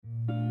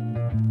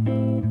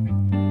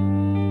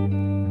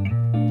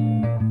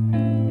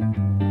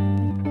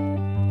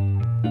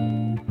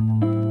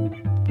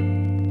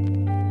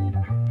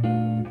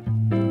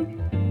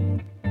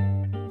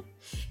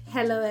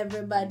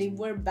everybody,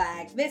 we're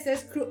back. This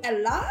is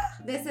Cruella.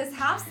 This is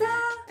Hafsa.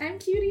 I'm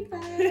Cutie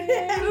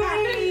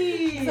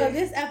Pie. So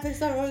this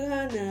episode we're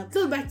gonna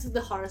go back to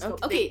the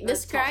horoscope. Okay,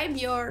 describe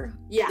your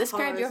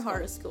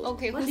horoscope.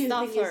 Okay, What do who's you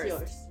not think first? is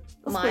yours?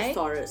 Of Mine? course,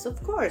 Taurus.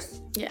 Of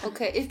course. Yeah.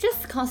 Okay, it's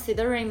just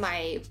considering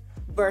my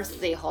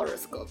birthday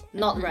horoscope,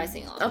 not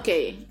rising on.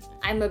 Okay.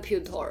 I'm a pure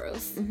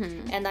Taurus,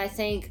 and I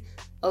think,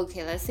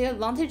 okay, let's see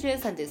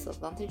advantages and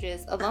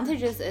disadvantages.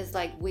 Advantages is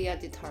like we are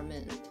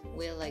determined.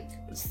 We're like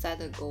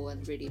set a goal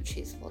and really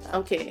chase for that.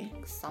 Okay.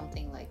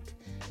 Something like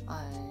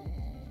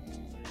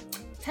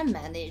can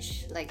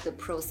manage like the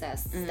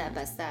process step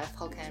by step.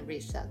 How can I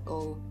reach that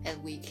goal?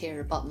 And we care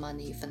about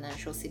money,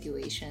 financial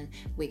situation.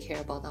 We care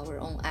about our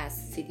own ass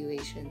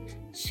situation.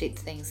 Shit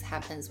things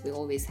happens. We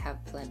always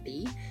have plan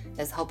B.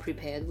 That's how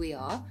prepared we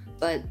are.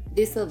 But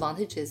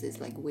disadvantages is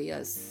like we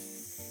are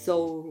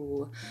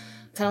so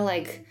kind of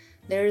like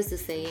there's a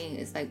saying.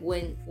 It's like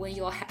when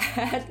your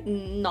head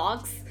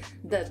knocks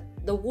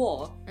the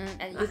wall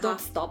and you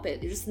don't stop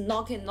it, you just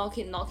knock it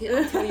until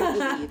you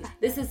bleed.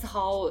 This is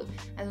how,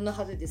 I don't know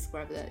how to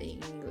describe that in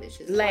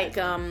English. It's Like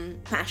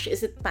passion.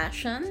 Is it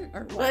passion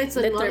or what? Well, it's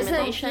a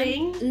determination.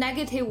 thing.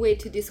 negative way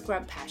to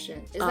describe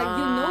passion. It's like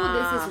you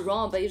know this is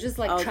wrong, but you just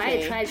like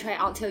Okay. try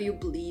until you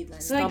bleed.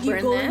 It's like you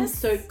go in Stubbornness.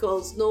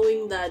 circles,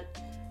 knowing that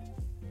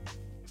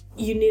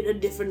you need a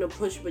different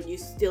approach, but you're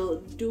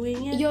still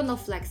doing it. You're not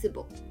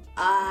flexible.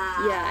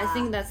 Yeah, I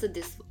think that's a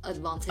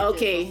disadvantage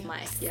Okay. of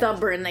mine. Yeah.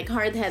 Stubborn, like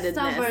hard-headedness.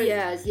 Stubborn.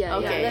 Yes, yeah,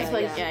 Okay, yeah, that's why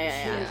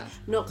yeah.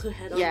 knock her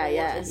head on Yeah, the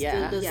wall yeah,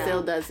 and yeah.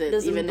 Still does it,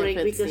 doesn't even break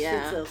if it's because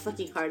it's a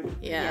fucking hard.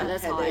 Yeah,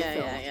 that's how I headache.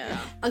 feel. Yeah.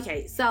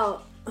 Okay,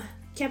 so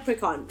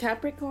Capricorn.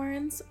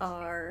 Capricorns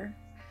are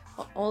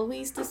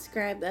always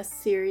described as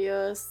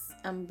serious,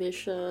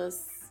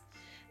 ambitious.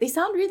 They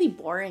sound really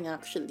boring,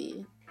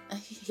 actually. I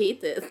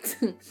hate it.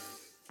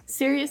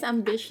 Serious,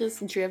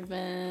 ambitious,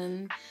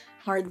 driven,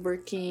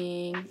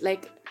 hardworking.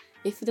 Like,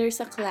 if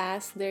there's a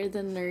class, they're the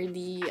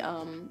nerdy,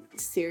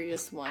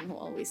 serious one who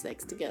always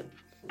likes to get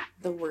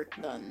the work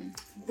done.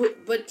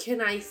 But can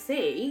I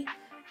say,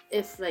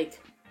 if like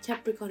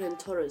Capricorn and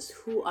Taurus,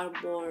 who are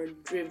more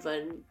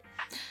driven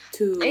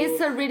to? It's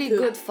a really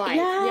good fight.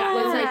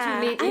 When like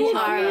you meet each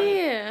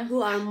other.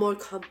 who are more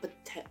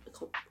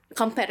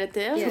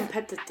Competitive. Yeah.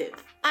 competitive.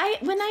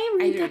 When I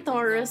read the agree.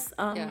 Taurus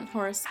Yeah.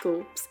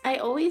 horoscopes, I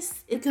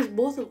always Because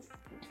both of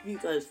you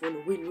guys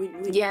want to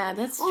win. yeah,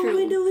 that's All true.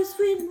 we do is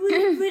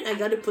win. I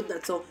gotta put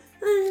that song.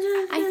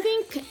 I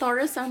think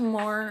Taurus are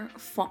more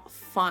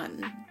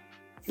fun.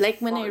 Like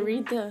when I Fun?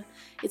 read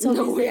it's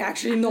always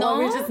actually no,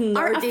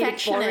 or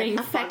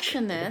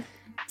affectionate.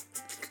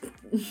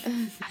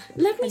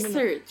 Let me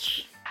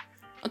search.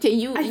 Okay,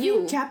 you. I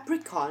think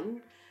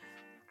Capricorn.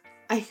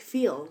 I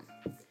feel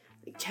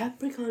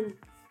Capricorn.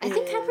 I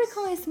think is-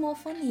 Capricorn is more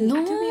funny. No,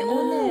 to be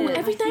honest.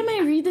 every time I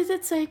read it,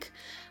 it's like,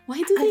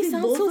 why do I they think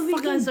sound both so of you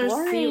fucking guys are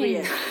boring?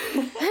 serious.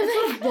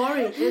 It's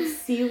boring. It's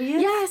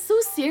serious. Yeah, so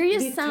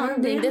serious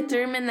sounding, Determined.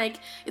 determined. Like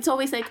it's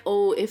always like,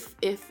 oh, if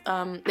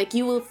like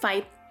you will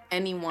fight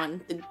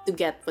anyone to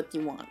get what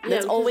you want. Yeah,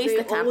 That's because always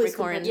they the always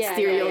Capricorn compete.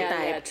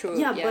 stereotype. True.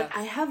 Yeah, but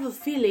I have a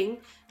feeling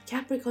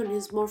Capricorn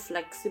is more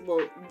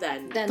flexible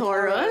than Then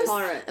Taurus,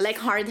 Taurus. like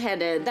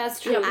hard-headed. That's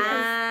true.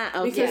 Yeah,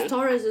 okay. because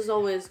Taurus is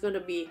always gonna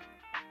be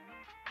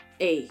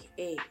A.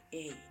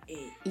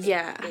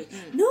 Yeah.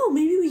 No,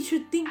 maybe we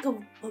should think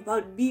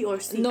about B or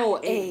C. No,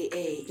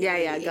 A.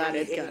 Yeah, got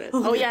it.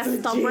 Oh, Oh yeah, that's a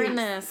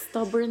stubbornness.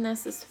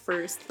 Stubbornness is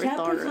first for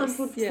Capricorn Taurus.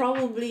 would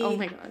probably. Oh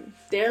my god.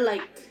 They're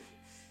like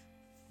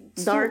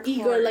Dark so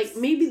eager. horse. Like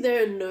maybe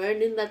they're a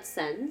nerd in that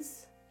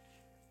sense.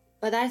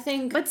 But I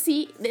think But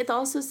see, it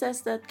also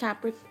says that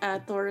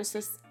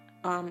Tauruses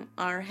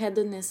are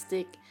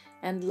hedonistic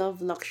and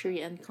love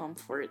luxury and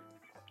comfort.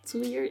 So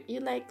you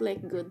like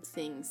good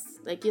things.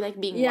 Like you like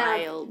being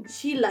wild.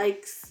 She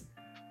likes.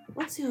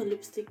 What's your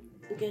lipstick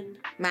again?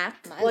 Mac.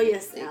 Oh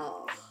yes,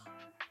 oh.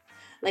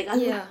 Like I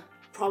would Yeah.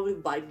 probably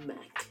buy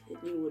MAC, and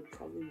you would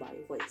probably buy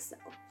YSL,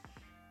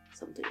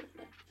 something like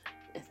that.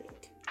 I think.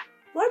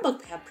 What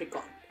about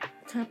Capricorn?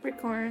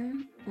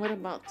 Capricorn. What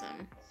about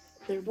them?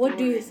 They're What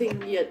do you boring.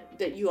 think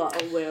that you are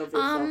aware of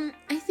yourself?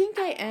 I think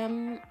I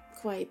am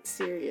quite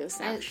serious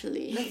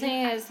actually. the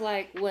thing is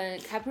like when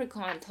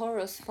Capricorn and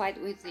Taurus fight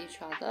with each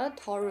other,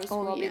 Taurus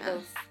Oh, will be yeah. the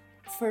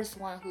first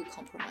one who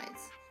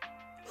compromise.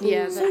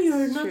 Yeah, So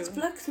you're not true.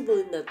 flexible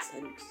in that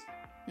sense.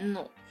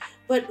 No.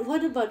 But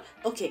what about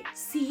okay?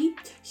 See,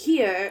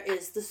 here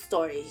is the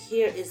story.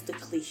 Here is the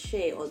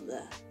cliche on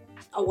the,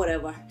 or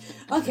whatever.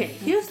 Okay,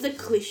 here's the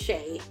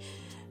cliche.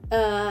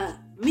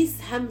 Miss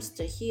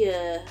Hamster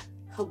here,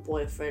 her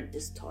boyfriend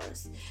is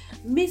Taurus.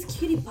 Miss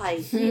Cutie Pie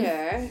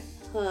here,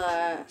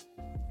 her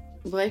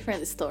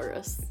Boyfriend is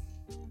Taurus.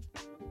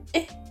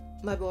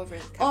 My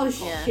boyfriend. oh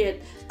Yeah.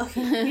 shit.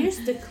 Okay, here's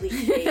the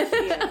cliche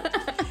here.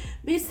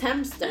 Miss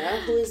Hamster,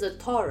 who is a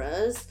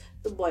Taurus,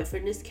 the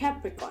boyfriend is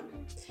Capricorn,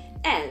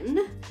 and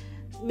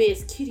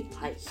Miss Cutie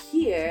Pie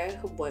here,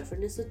 her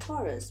boyfriend is a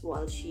Taurus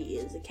while she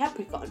is a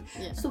Capricorn.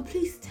 Yeah. So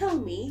please tell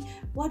me,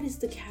 what is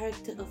the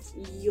character of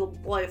your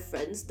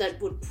boyfriends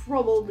that would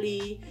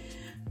probably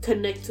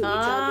connect to each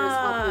other's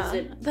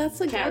opposite.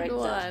 That's a character. good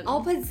one.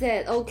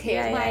 Opposite. Okay,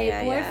 Yeah, my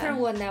yeah, boyfriend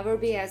will never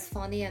be as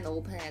funny and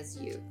open as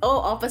you. Oh,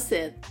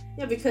 opposite.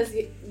 Yeah, because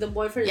the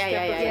boyfriend is Yeah,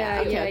 yeah, separate. yeah.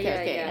 Okay, Yeah, okay,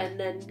 yeah, okay. yeah. And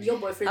then your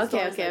boyfriend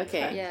Okay, is okay, like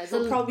okay. her. Yeah,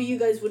 So the- probably you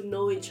guys would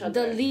know each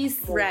other. The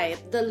least more.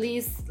 Right. the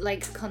least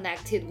like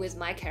connected with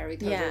my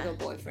character Yeah. with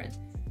the boyfriend.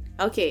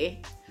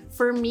 Okay.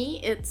 For me,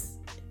 it's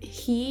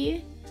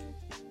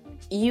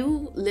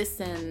you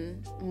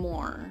listen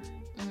more.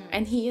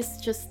 And he is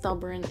just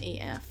stubborn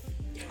AF.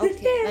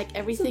 Okay. Like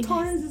everything. So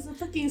Taurus is a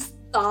fucking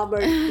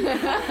stubborn.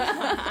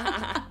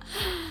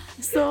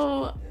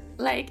 So,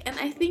 like, and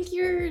I think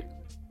you're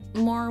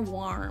more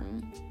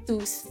warm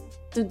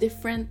to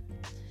different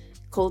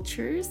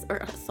cultures or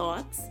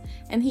thoughts,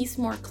 and he's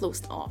more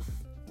closed off.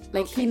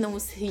 Like he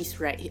knows he's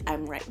right.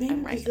 I'm right. Maybe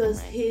I'm right. because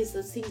I'm right. he is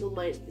a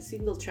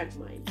single track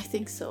mind. I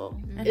think so.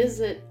 And Is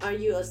it? Are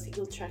you a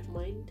single track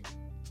mind?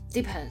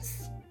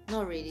 Depends.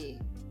 Not really.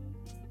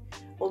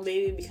 Or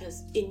maybe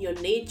because in your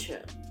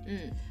nature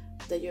Mm.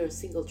 that you're a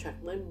single track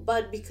mind,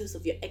 but because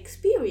of your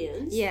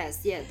experience,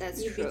 Yes, yeah,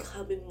 that's you're true.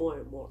 becoming more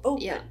and more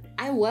open. Yeah,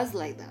 I was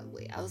like that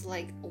way. I was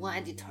like, when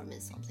I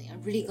determine something,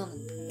 I'm really gonna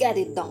get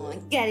it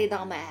done, get it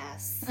on my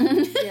ass.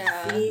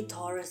 Yeah. See,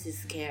 Taurus is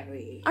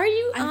scary. are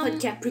you I thought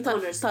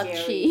Capricorn are scary.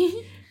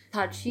 touchy?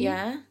 Touchy.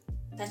 Yeah,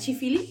 Touchy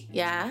feely?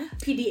 yeah,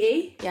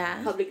 PDA?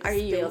 yeah. Public Are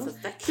display you? of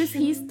affection. Because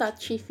he's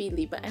touchy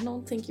feely, but I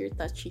don't think you're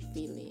touchy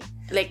feely.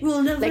 Like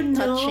We'll never like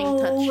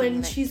know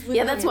when like- she's with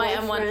yeah, her that's why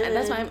I'm boyfriend.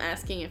 that's why I'm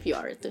asking if you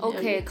are to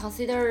Okay, him.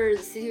 consider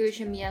the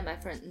situation me and my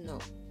friend. No.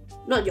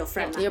 Not your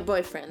friend. Your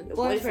boyfriend. Your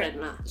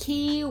boyfriend lah.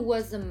 He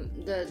was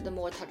the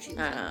more touchy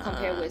one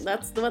compared with.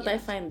 That's what I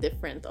find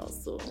different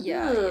also.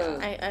 Yeah,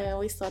 yeah. I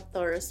always thought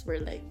Taurus were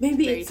like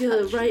Maybe very it's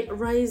a touchy.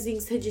 rising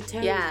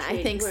Sagittarius. Yeah, I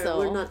trait think where so.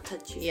 We're not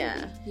touchy.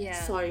 Yeah.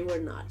 Yeah. Sorry,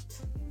 we're not.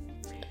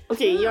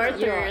 Okay, your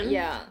Yeah, turn.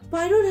 yeah. But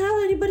I don't have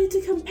anybody to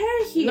compare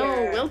here.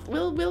 No,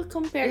 we'll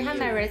compare I have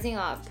you. my rising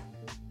up.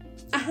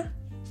 Uh-huh.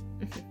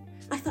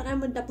 I thought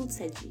I'm a double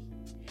Sagi.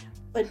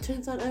 But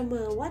turns out I'm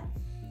a what?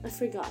 I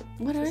forgot.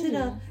 What are Is it you?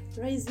 a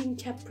rising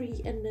Capri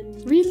and then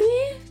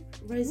Really?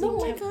 rising Oh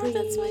my Capri? God,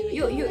 that's why we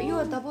You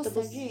a double Double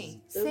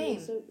Sagi. double- Same.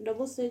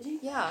 Double Sagi?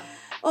 Yeah.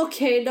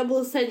 Okay,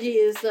 double Sagi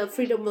is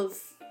freedom of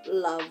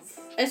love.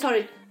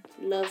 Sorry,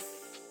 love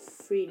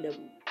freedom.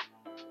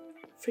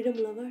 Freedom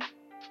lover?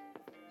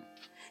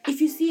 If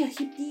you see a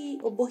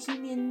hippie or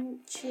bohemian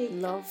chick,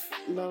 Love.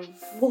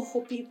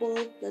 boho people,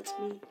 that's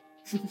me.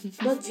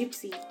 Not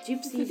gypsy.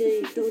 Gypsy,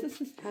 they don't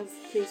have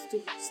place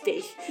to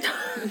stay.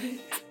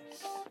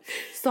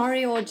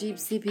 Sorry, all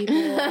gypsy people.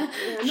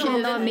 She no,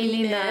 did not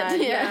meaning that.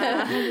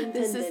 Yeah. Yeah.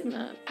 This is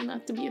Intended.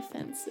 not to be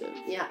offensive.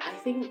 Yeah, I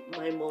think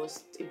my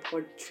most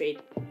important trait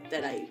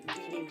that I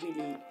really,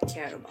 really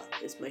care about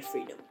is my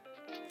freedom.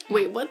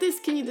 Wait, what is?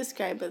 Can you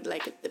describe it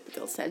like a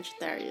typical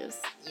Sagittarius?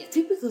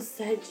 Typical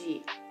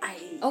Sagi,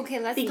 Okay,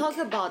 let's think- talk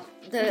about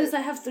because the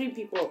I have 3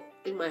 people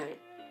in my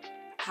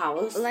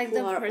house like who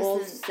the are person. all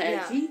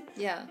Sagi,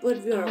 Yeah.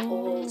 but we are Oh.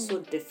 all so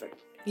different.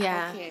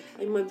 Yeah. Okay.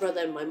 Like my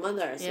brother and my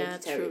mother are Yeah.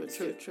 True.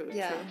 Sagittarius, True.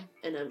 Yeah. True.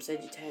 and I'm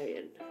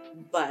Sagittarian,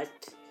 but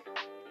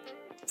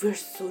we're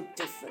so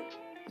different.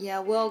 Yeah.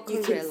 Well,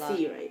 You can Corella,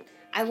 see, right?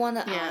 I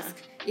wanna Yeah. ask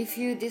if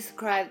you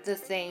describe the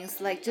things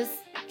like just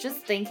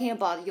thinking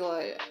about your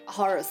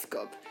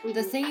horoscope,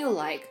 the Mhm. thing you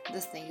like,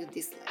 the thing you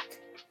dislike.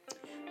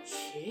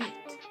 Shit.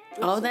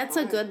 Oh, so that's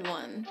a hard. good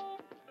one.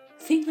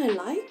 Thing I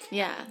like?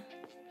 Yeah.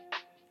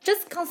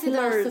 Just consider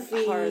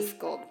Philosophy.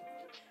 horoscope.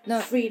 No,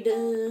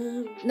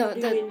 Freedom. no, What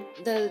do you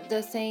mean?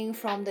 the thing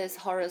from this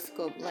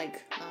horoscope, like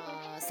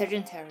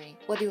Sagittarius.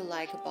 What do you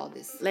like about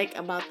this? Like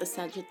about the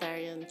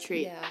Sagittarian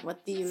trait. Yeah.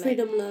 What do you like?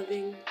 Freedom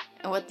loving.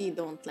 And what do you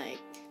don't like?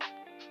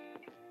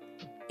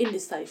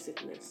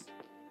 Indecisiveness.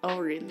 Oh,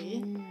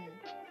 really?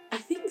 I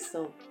think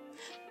so.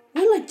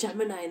 We're like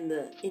Gemini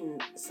in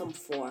some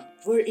form.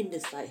 We're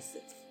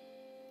indecisive.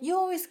 You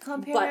always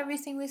compare But-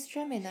 everything with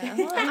Gemini. Huh? I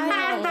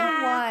don't know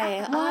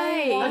why.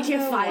 Why? Okay,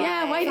 fine.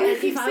 Yeah, why do you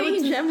If keep I were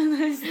saying to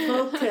Gemini?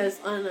 Focus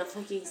on a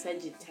fucking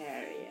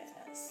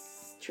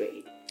Sagittarius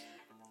trait.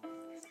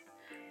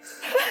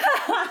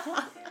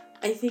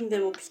 I think they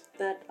will pick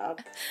that up.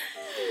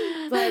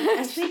 But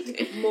I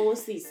think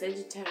mostly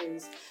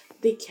Sagittarians,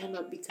 they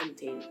cannot be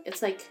contained.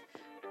 It's like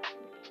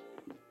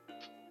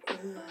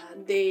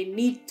they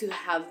need to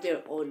have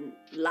their own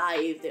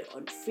life, their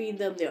own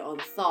freedom, their own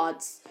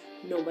thoughts.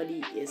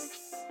 Nobody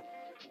is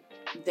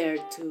there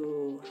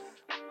to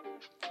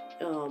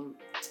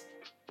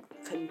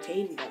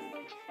contain them.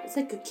 It's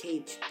like a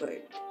caged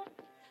bird.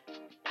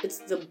 It's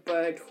the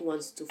bird who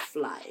wants to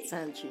fly.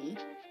 Sanji.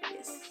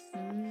 Yes.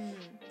 Mm.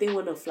 They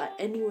want to fly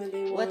anywhere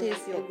they want. What is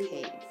your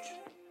everywhere. cage?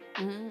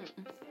 Mm.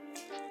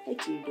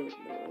 Like you don't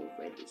know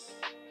already.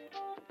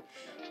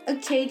 A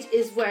cage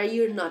is where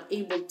you're not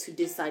able to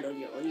decide on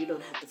your own. You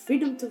don't have the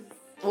freedom to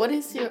What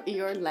is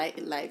your life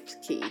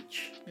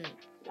cage?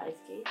 life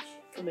cage.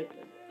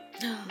 Commitment.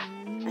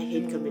 I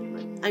hate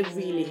commitment. I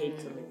really hate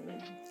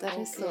commitment. That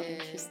is so Okay.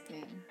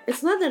 interesting.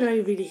 It's not that I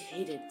really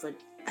hate it, but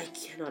I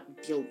cannot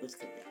deal with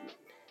commitment.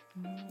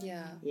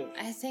 Yeah. Yeah.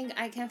 I think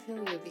I can feel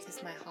you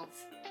because my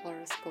half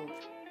horoscope.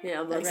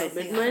 Yeah, about Rising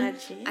commitment.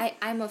 Apache.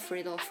 I'm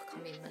afraid of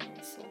commitment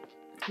also.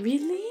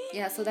 Really?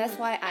 Yeah, so that's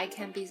why I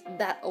can be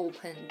that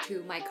open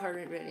to my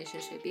current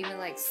relationship, even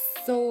like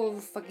so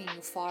fucking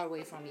far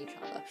away from each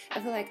other. I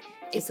feel like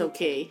It's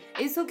okay.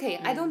 It's okay.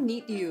 I don't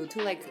need you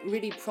to like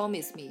really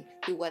promise me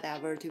to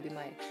whatever to be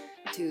my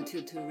to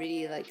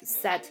really like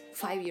set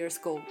 5 years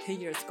goal,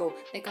 10 years goal.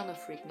 They're gonna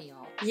freak me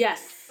out.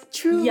 Yes.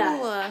 True.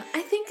 Yes.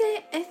 I think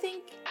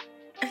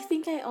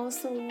I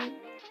also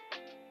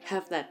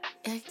Have that.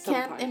 I Some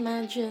can't part.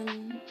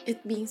 imagine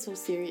it being so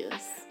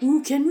serious.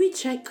 Ooh, can we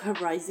check her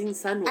rising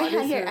sun? What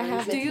is her I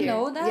have rising? it Do you here.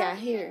 know that? Yeah,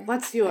 here.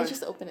 What's I yours?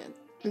 just open it.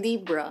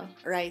 Libra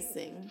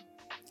rising.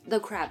 The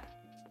crab.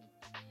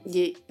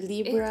 Libra.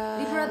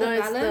 Libra, No,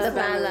 it's balance? the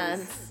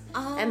balance.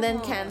 And then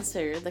Oh.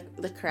 Cancer,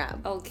 the crab.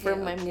 Okay, For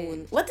my okay.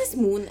 moon. What is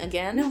moon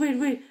again? No,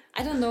 wait.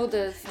 I don't know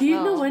the. Do you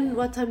know oh.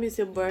 what time is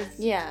your birth?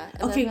 Yeah.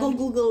 Okay, go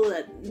Google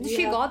it. Do you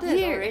She have- got it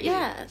Here, already.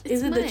 yeah.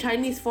 Is it the mine.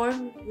 Chinese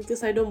form?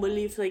 Because I don't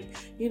believe, like,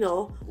 when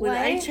I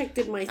Why? checked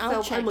it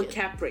myself, check I'm a it.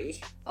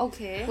 Capri.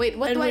 Okay. Wait,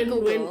 what and do I when,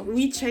 Google? when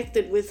we checked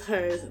it with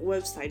her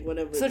website,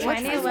 whatever. So that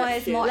Chinese time one of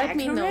is year, more Let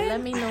me know. accurate?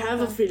 Let me I know. have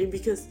a feeling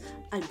because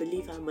I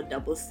believe I'm a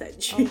double Sag.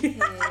 Okay.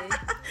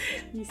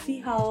 You see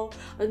how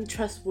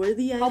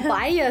untrustworthy I How am?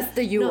 biased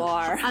you No,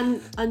 are.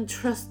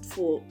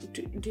 untrustful.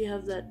 Do you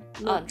have that?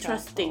 Not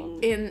Untrustful.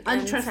 trusting. in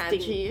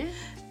untrusting. Saggy. In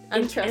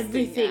Untrusting,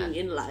 everything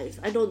yeah. in life.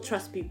 I don't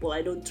trust people.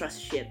 I don't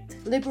trust shit.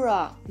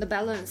 Libra, the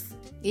balance.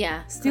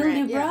 Yeah. Still correct.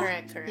 Libra?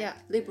 Yeah, correct. Yeah,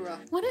 Libra.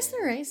 What does the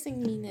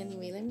rising mean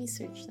anyway? Let me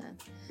search that.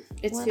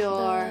 It's What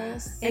your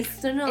does-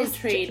 external It's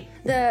trait.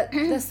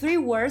 The 3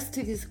 words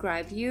to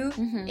describe you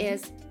Mm-hmm.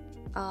 is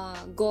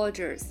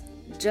gorgeous,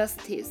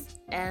 justice,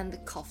 and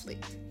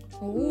conflict.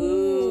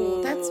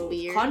 Ooh, that's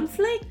weird.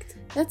 Conflict?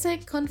 That's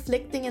like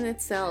conflicting in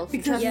itself.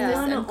 Because Justice you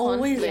wanna and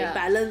always conflict. Yeah.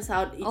 balance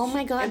out each Oh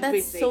my god,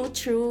 that's so everything.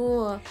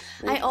 true.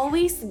 I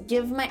always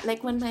give my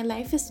when my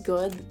life is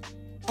good,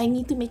 I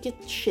need to make it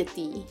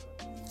shitty.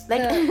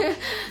 Like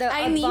The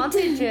I need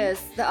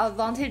to-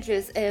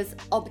 advantages is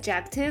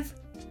objective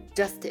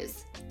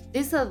justice.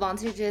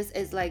 Disadvantages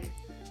is like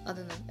I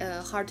don't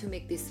know, hard to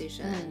make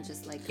decision and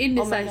just like oh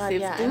my god,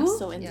 Indecisive yeah, too. I'm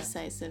so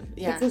indecisive.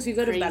 Yeah, Because you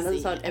gotta crazy.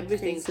 balance out I'm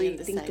everything, so crazy you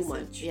think too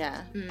indecisive. much.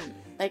 Yeah,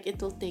 like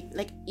it will take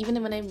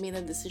even when I've made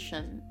a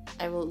decision,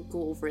 I will go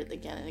over it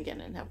again and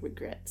again and have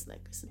regrets. Like,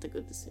 is it a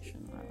good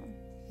decision?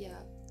 yeah.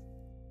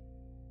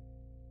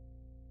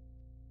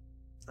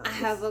 I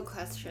have a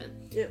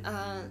question.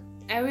 Yeah.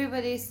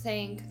 Everybody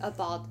think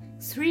about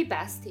 3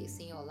 besties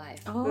in your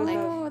life, Oh,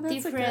 like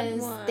that's a good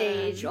different one.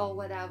 stage or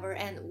whatever,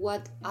 and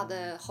what are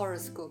the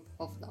horoscope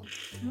of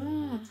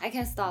them? I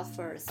can start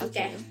first.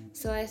 Okay.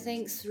 So I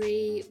think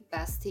 3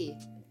 bestie,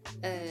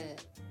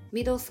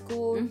 middle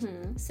school,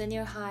 Mm-hmm.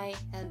 senior high,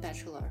 and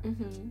bachelor.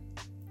 Mm-hmm.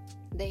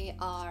 They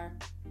are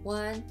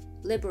 1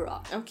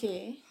 Libra,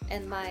 Okay.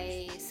 and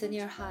my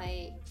senior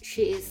high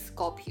she is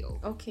Scorpio.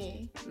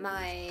 Okay.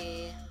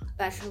 My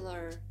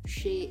bachelor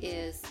she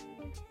is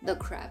the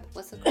crab.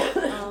 What's the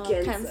crab?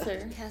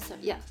 Cancer. Cancer.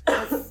 Yeah.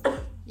 That's,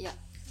 yeah.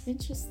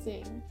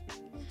 Interesting.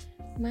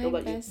 My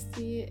What about you?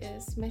 bestie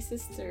is my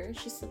sister.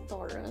 She's a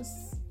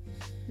Taurus.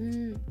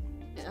 Mm.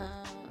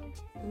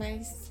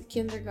 My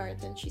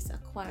kindergarten, she's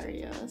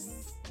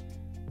Aquarius.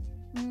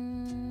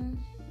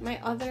 My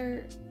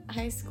other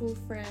high school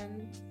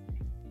friend,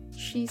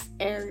 she's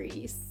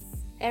Aries.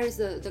 Aries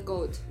the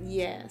goat.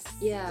 Yes.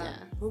 Yeah.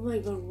 Oh my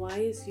god, why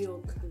is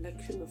your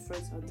collection of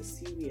friends are the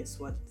serious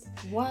ones?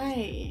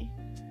 Why?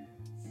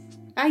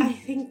 I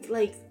think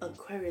like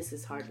Aquarius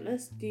is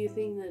heartless. Do you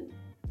think that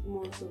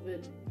most of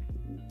it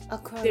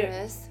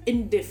Aquarius.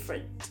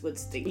 indifferent with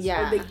things?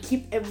 Yeah. Or they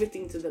keep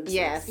everything to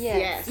themselves?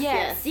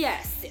 Yes.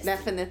 Yes.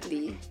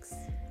 Definitely.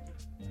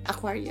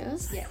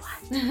 Aquarius? Yes.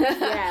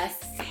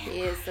 Yes.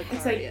 He is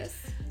Aquarius.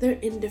 They're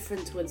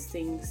indifferent towards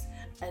things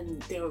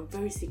and they're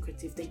very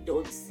secretive. They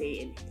don't say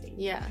anything.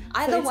 Yeah.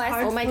 Otherwise,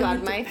 hard Oh my for god, you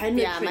to my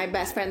penetrate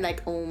best friend,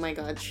 like, oh my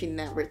god, she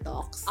never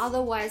talks.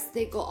 otherwise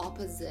they go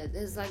opposite.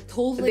 It's like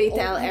totally. They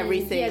tell open.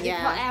 everything, Yeah. They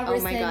yeah. tell Oh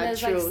my everything. God,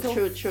 It's like true, so,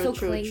 true, so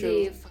true, clingy,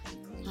 true.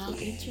 fucking clingy. Oh,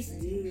 interesting.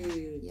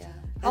 Dude. Yeah.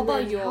 And How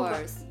about then how about-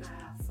 yours?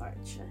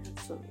 Fudge. I have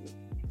so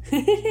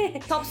many.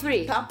 Top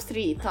 3. Top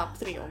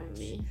three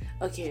only.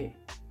 Okay,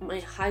 my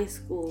high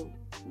school,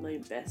 my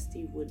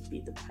bestie would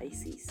be the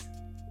Pisces.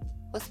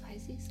 What's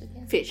Pisces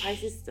again? Fish.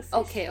 Pisces is the fish.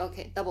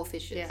 Okay. Double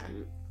fishes. Yeah.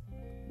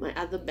 My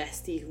other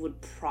bestie would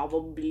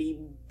probably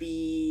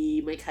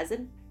be my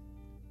cousin,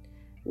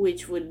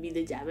 which would be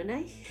the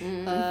Gemini,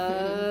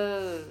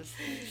 Oh.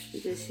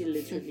 because she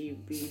literally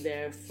be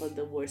there for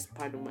the worst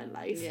part of my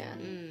life. Yeah.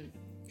 Mm.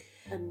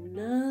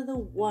 Another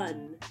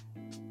one,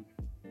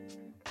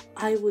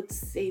 I would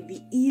say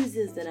the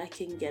easiest that I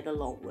can get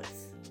along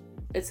with.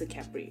 It's a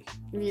Capri.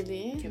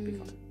 Really?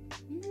 Capricorn.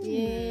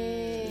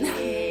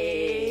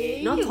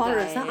 Yay. Not You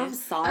Taurus, guys. I'm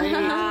sorry.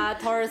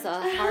 Taurus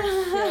are hard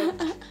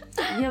shit.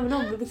 Yeah,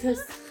 no, but because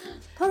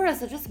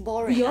Taurus are just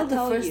boring. you're I the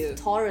tell first you.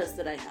 Taurus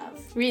that I have.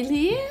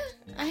 Really?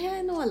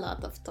 I know a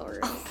lot of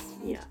Taurus.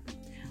 Yeah.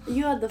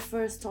 You are the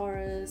first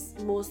Taurus.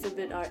 Most of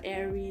it are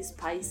Aries,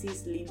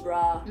 Pisces,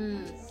 Libra.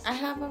 I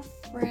have a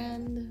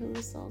friend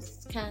who's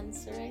also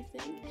Cancer, I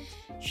think.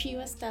 She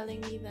was telling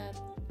me that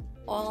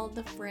all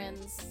the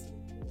friends,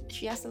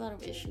 she has a lot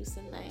of issues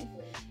in life,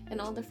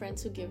 and all the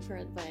friends who give her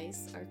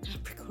advice are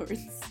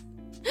Capricorns.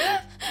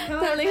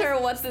 Telling her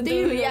what to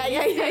do. Yeah.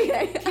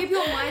 Keep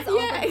your minds on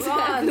Yeah, the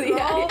exactly,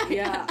 ground, bro.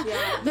 Yeah.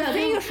 The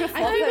thing you should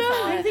focus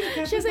on. I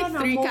think She has like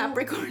Capricorn 3 are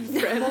Capricorn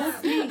friends.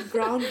 mostly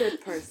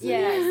grounded person.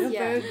 Yes, They're yeah.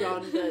 very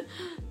grounded.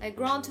 Like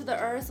ground to the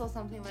earth or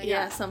something like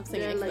Yeah, that. something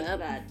They're like like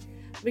that.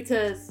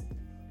 because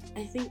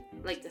I think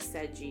like the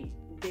Saggy,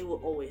 they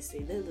will always say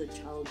they're the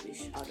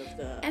childish out of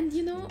the And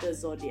you know, the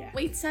zodiac.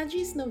 wait,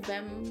 Sagi's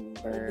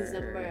November.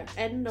 December,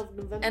 end of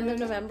November. End of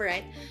November,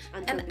 right?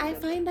 until And I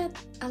December. find that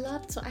a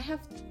lot. So I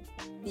have,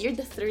 you're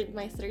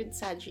my third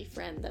Sagi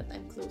friend that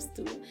I'm close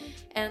to,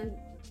 and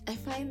I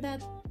find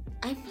that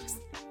I'm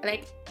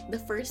like the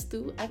first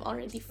 2. I've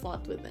already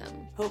fought with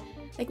them. Oh.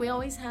 Like we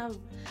always have,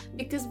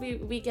 because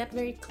we get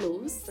very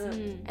close,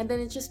 Mm. and then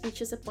it just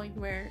reaches a point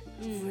where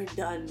We're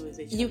done with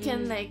each you other. can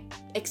like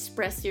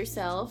express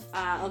yourself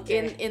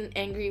Okay. in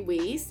angry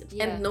ways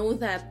Yeah. and know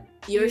that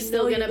you're You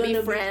still know gonna be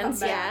come friends,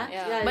 back.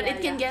 Yeah. But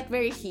it can get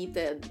very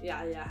heated.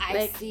 Yeah. I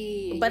Like,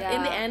 see. But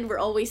in the yeah. end, we're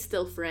always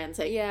still friends.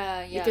 Like,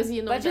 yeah. because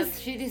you know but that- just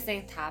shitty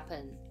things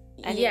happen.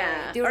 yeah, Anyway,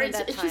 or during it's,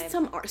 that it's just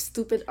time. some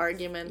stupid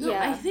argument. No,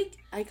 Yeah. I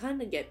think I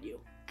kind of get you.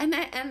 And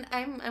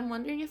I'm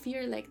wondering if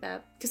you're like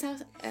that, because I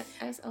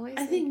was always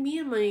I like, think me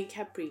and my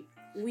Capri,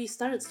 we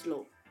started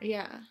slow,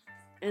 yeah,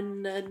 and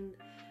then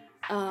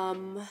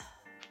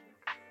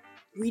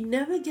we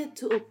never get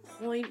to a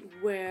point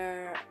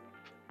where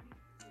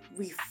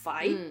we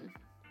fight.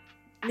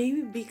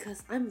 Maybe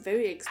because I'm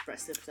very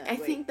expressive that I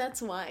way. think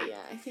that's why. Yeah,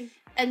 I think.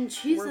 and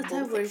she's we're the type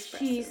both where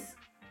expressive. she's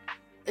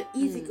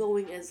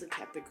easygoing as a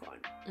Capricorn.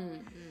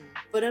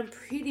 But I'm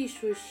pretty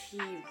sure she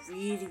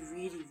really,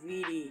 really,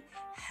 really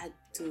had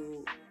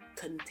to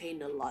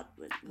contain a lot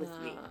with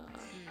me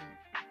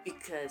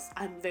because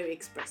I'm very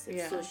expressive.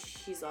 Yeah. So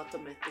she's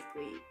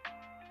automatically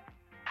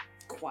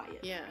quiet.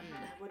 Yeah.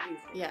 What do you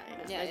call Yeah,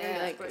 it? yeah. Yeah, Very,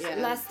 yeah, like, yeah.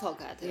 less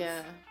talkative.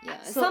 Yeah. Yeah,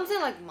 it's So- something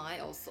like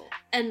mine also.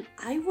 And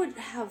I would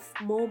have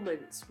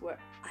moments where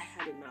I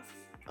had enough.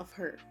 Of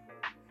her,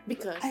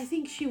 because I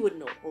think she would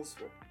know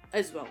also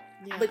as well.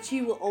 Yeah. But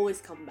she will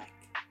always come back.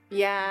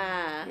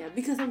 yeah. Yeah,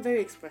 because I'm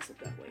very expressive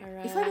that way.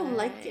 If I don't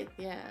like it,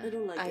 yeah, I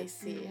don't like I it.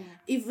 see.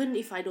 Even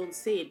if I don't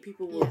say it,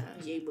 people will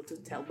Yeah. be able to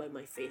tell by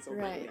my face or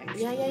my Right.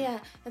 reaction. Yeah.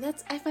 And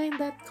that's, I find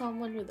that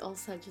common with all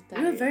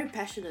Sagittarius. We're very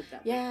passionate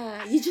that way.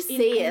 Yeah, you just In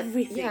say it.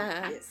 everything.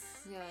 Yeah. Yes.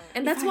 Yeah.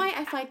 And If that's I- why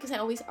I fight, because I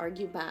always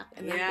argue back,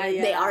 and then Yeah,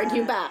 they yeah.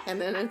 argue back,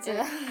 and then it's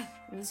like,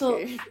 So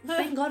okay.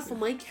 thank God for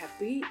my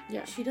Capri.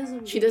 Yeah. She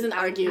doesn't. She really doesn't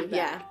argue. back.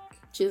 Yeah,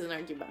 she doesn't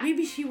argue back.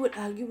 Maybe she would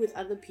argue with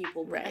other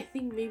people, but I Right.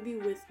 think maybe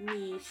with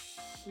me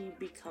she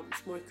becomes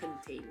more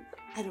contained.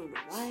 I don't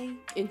know why,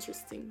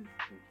 Interesting.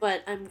 but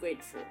I'm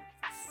grateful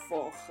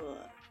for her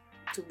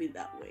to be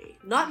that way.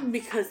 Not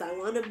because I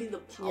want to be the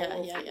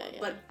powerful yeah, one, yeah.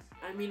 but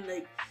I mean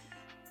like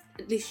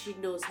at least she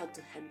knows how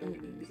to handle me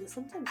Mm-mm. because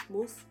sometimes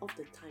most of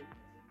the time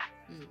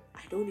Mm.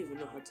 I don't even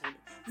know how to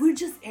handle. We're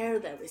just air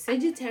that way.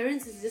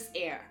 Sagittarians is just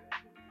air.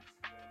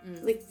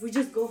 Like we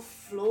just go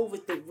flow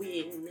with the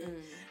wind.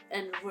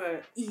 And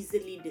we're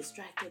easily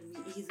distracted.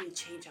 We easily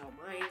change our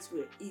minds.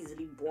 We're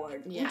easily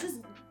bored. Yeah. We're just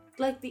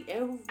like the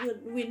air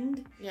with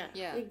wind. Yeah.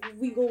 Yeah. Like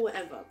we go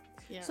wherever.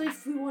 Yeah. So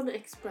if we want to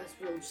express,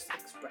 we'll just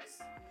express.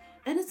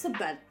 And it's a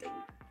bad thing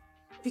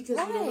because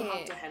we don't know how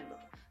Right. to handle.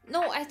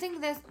 No, I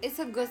think that it's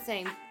a good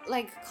thing.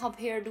 Like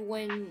compared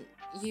when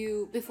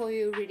you before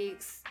you really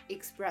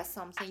express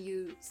something,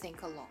 you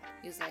think a lot.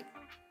 It's like,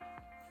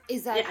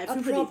 is that Yeah,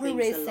 everybody appropriate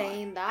thinks a lot.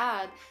 saying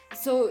that?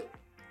 So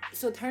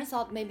turns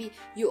out maybe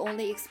you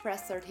only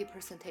express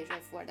 30%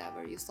 of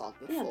whatever you thought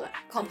before, but-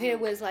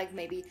 compared with like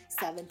maybe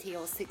 70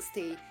 or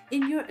 60.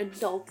 In your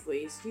adult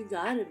ways, you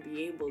gotta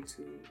be able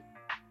to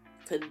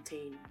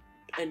contain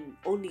and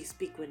only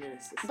speak when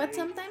necessary. But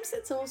sometimes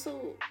it's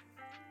also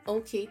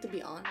okay to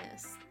be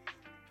honest.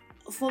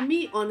 for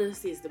me,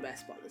 honesty is the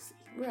best policy.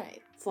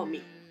 Right. For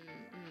me.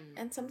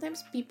 And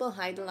sometimes people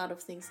hide a lot of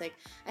things. Like,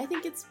 I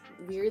think it's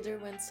weirder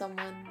when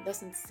someone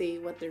doesn't say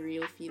what the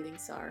real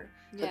feelings are,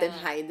 but then Yeah.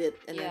 hide it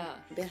and Yeah.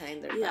 then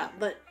behind their Yeah, back.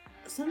 but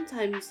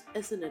sometimes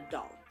as an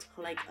adult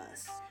like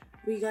us,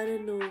 we gotta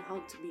know how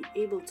to be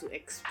able to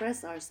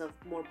express ourselves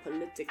more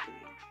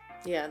politically,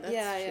 Yeah, that's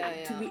Yeah, true. yeah,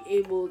 yeah. to be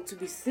able to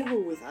be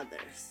civil with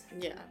others.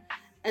 Yeah.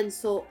 And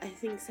so I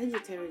think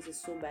Sagittarius is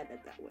so bad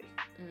at that way.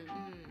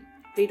 Mm.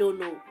 They don't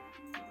know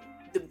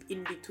the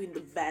in between the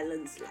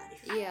balanced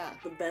life, Yeah.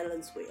 the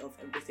balanced way of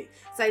everything.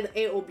 It's like the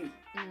A or B.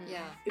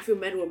 Yeah. If we're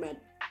mad, we're mad.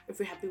 If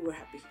we're happy, we're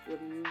happy. We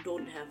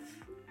don't have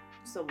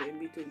somewhere in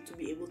between to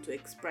be able to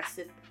express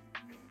it,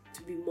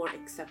 to be more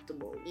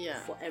acceptable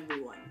Yeah. for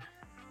everyone.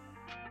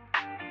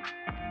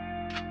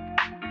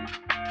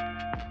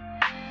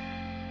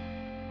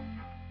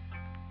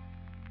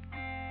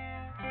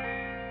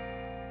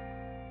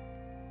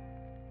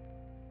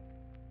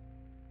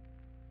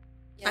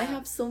 I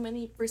have so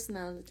many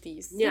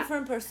personalities. Yeah.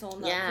 Different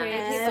persona. Yeah,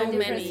 created so for different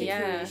many, yeah.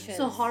 situations.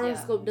 So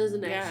horoscope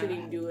doesn't Yeah.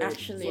 actually do it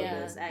Actually, for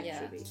yeah. us. Yeah.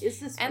 Actually, it's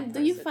just And one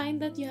do you person.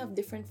 find that you have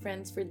different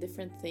friends for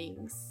different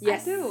things?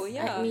 Yes. I do,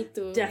 yeah. Me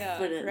too.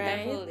 Definitely. Right?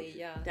 Definitely,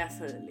 yeah.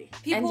 Definitely.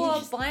 People you are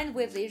just- bind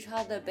with each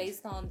other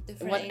based on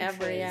different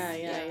Whatever, interests.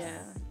 yeah.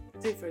 Yes.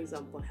 Say for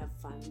example, have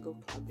fun, go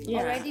clubbing. Yeah.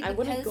 Already I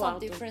wouldn't depends go on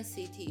out to- different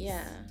cities.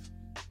 Yeah.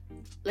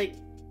 Like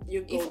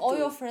you go If all to-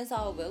 your friends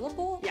are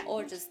available, Yeah.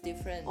 or just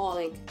different, All.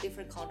 like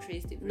different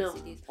countries, different No,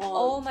 cities. all.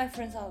 All my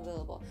friends are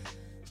available.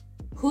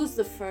 Who's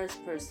the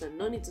first person?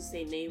 No need to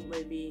say name.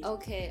 Maybe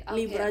Okay.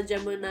 Libra,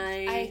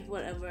 Gemini, I-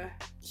 whatever.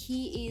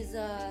 He is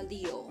a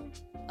Leo,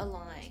 a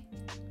lion.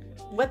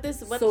 What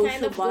Social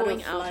kind of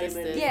going out butterfly is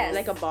this? man. Yes.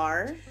 Like a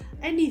bar?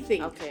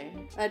 Anything. Okay.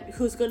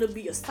 Who's gonna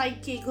be your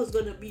sidekick? Who's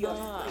gonna be your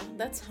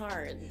That's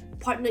hard.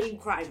 partner in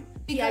crime?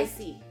 Because-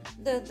 PIC.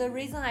 The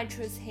reason I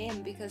choose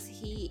him because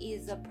he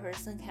is a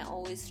person can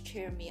always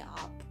cheer me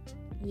up.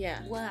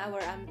 Yeah. Whenever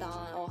I'm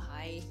down or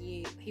high,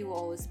 he will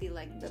always be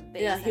like the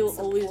base. Yeah, and he'll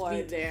always be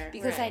support. there.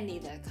 Because Right. I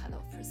need that kind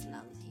of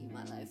personality in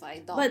my life. I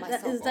doubt But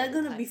myself. is all that the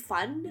gonna time. be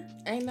fun?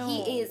 I know.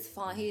 He is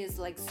fun. He is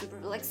like super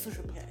butterfly.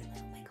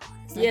 Oh my god.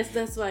 It's like- Yes,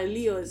 that's why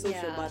Leo is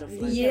social Yeah.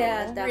 butterfly.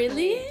 Yeah, Leo.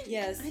 definitely. Really?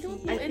 Yes. I don't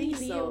he- know I any think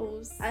so.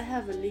 Leos. I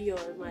have a Leo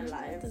in my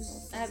life.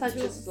 I I have Such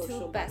two, a social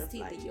two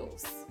bestie butterfly.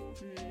 Leos.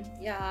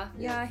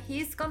 Yeah,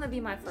 he's gonna be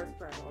my first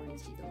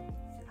priority though.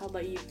 How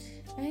about you?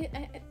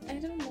 I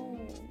don't know.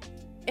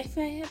 If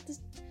I had to,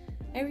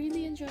 I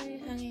really enjoy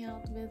hanging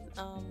out with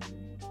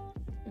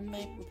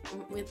my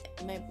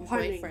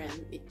Partner.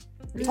 boyfriend.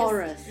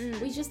 Taurus.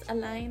 We just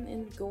align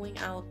in going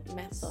out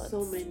methods.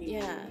 So many.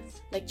 Yeah,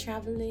 things. like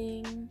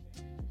traveling,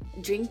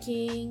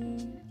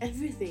 drinking,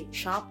 Everything.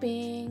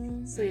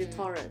 shopping. So you're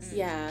Taurus.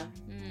 Yeah,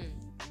 Mm.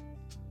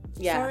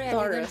 yeah. Sorry, I didn't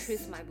Taurus.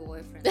 choose my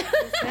boyfriend.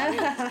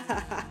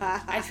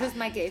 I chose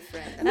my gay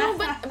friend. No,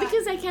 but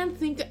because I can't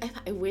think.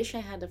 I wish I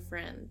had a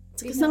friend.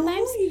 Because No,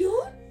 sometimes you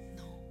don't?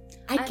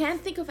 I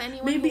can't think of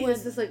anyone. Maybe who it's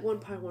would, just like one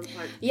part.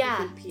 yeah,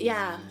 different piece.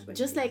 yeah.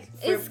 Just like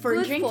It's for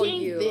good for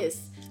drinking you.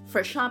 this,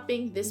 for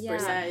shopping this Yeah.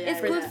 person, Yeah, yeah,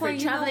 It's yeah. good for for you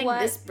know traveling what?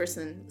 this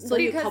person. So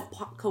you Because-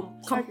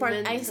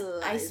 compartmentalize.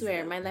 I swear,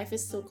 them. my life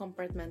is so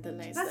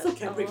compartmentalized. That's that- so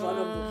Capricorn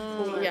of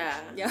the whole. Yeah.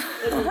 Yeah.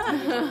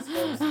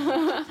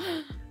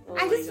 Oh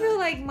I my just God. feel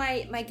like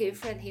my gay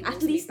friend, he knows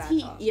At least me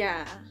he, better.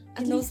 yeah.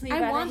 At knows least me I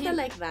better. want He- that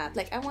like that.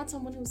 Like I want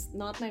someone who's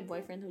not my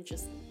boyfriend who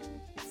just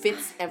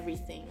fits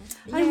everything.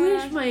 I Yeah.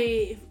 wish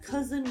my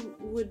cousin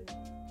would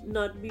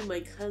not be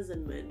my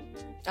cousin, man.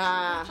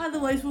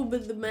 Otherwise, we'll be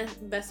the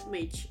best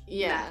mate.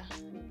 Yeah.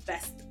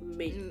 Best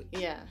mate.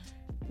 Yeah.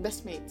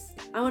 Best mates.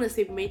 I want to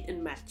say mate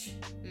and match.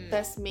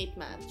 Best mate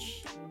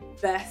match.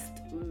 Best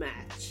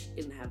match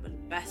in heaven.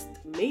 Best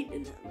mate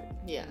in heaven.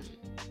 Yeah.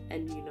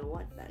 And you know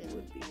what that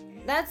would be?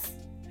 That's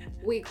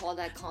we call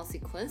that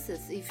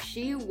consequences. If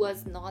she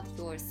was not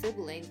your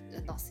sibling,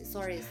 not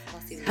sibling,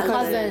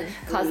 Cousin.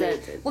 cousin.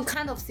 Related. What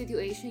kind of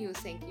situation you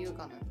think you're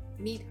gonna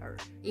meet her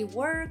in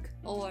work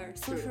or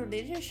social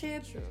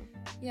relationship? True.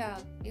 Yeah,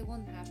 it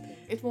won't happen.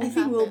 It won't I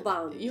think we'll happen.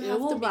 bound. You It have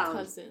will to be bound.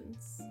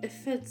 cousins.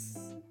 If it's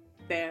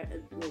there,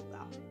 it will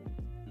bound.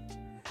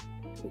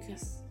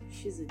 Because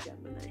she's a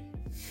Gemini.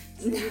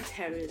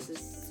 Sagittarius is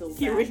so bad.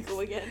 Here we go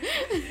again.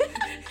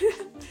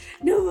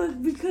 No,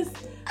 but because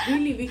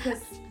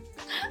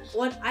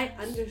what I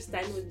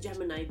understand with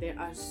Gemini, they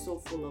are so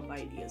full of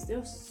ideas.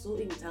 They're so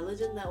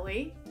intelligent that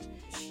way.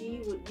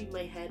 She would be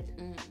my head,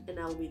 and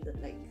I'll be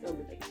I'll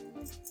be like.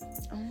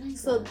 Oh my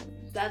So god.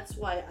 that's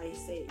why I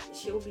say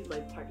she'll be my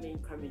partner in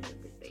crime and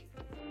everything.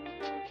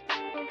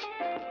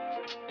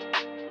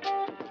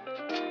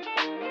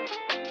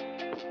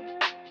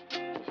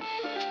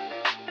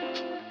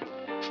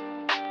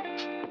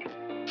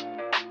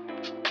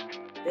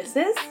 This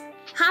is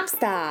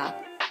Hamster.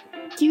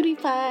 Cutie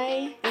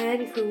pie.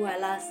 and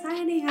Cruella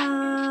signing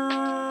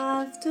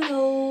off.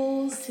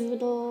 Toodles.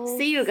 Toodles.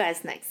 See you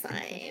guys next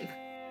time.